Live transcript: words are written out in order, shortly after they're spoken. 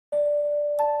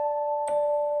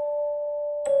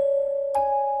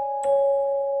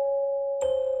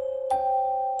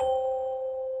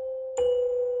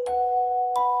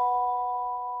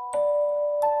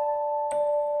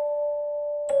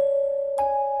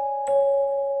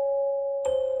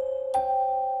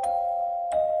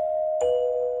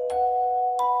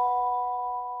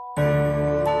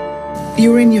You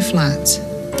were in your flat?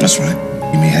 That's right.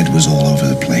 My head was all over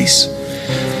the place.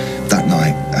 That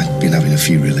night, I'd been having a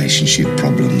few relationship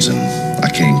problems and I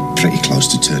came pretty close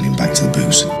to turning back to the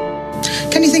booze.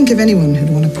 Can you think of anyone who'd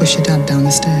want to push your dad down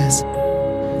the stairs?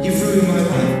 You've ruined my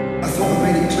life. I thought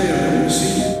I made it clear I don't want to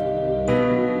see you.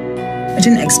 I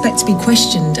didn't expect to be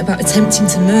questioned about attempting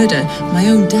to murder my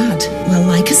own dad. Well,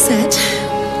 like I said,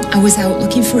 I was out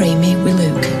looking for Amy with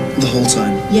Luke. The whole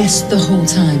time? Yes, the whole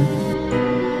time.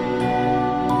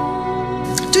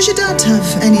 Does your dad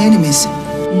have any enemies? You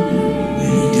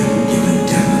really don't give a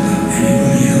damn about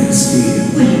anybody else, do you?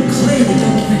 Well, you clearly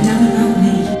don't give a damn about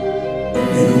me.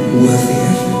 You're not worth the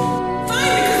effort.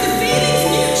 Fine, because the feeling's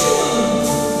mutual.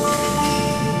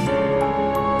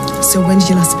 So when did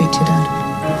you last speak to your dad?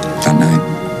 That night?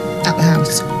 At the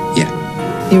house? Yeah.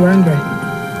 You were angry?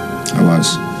 I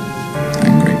was.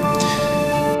 Angry.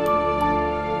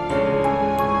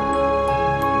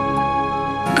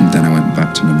 And then I went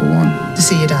back to number 1. To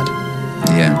see your dad?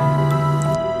 Yeah.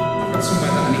 I've got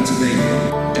somewhere that I need to be.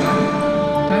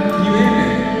 Dad, can you hear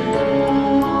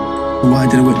me? Why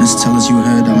did a witness tell us you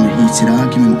heard having a heated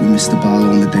argument with Mr. Barlow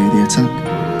on the day of the attack?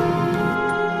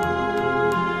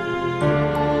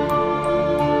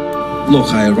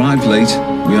 Look, I arrived late.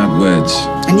 We had words.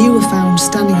 And you were found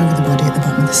standing over the body at the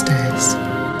bottom of the stairs.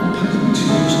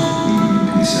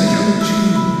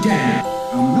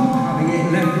 I'm not having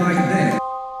it left like that.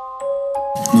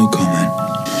 No comment.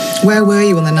 Where were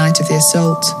you on the night of the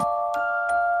assault?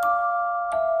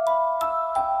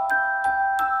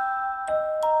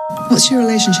 What's your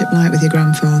relationship like with your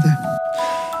grandfather?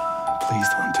 Please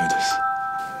don't do this.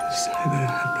 Say that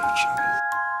I had no choice.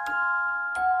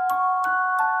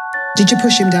 Did you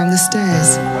push him down the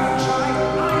stairs?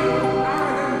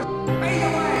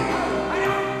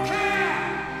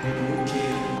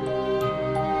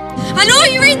 I know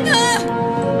you're in there!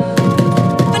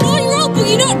 I know you're up, but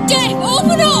you're not dead!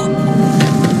 Open up!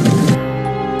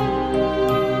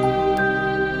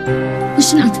 We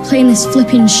shouldn't have to play in this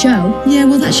flipping show. Yeah,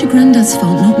 well, that's your granddad's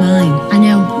fault, not mine. I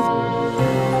know.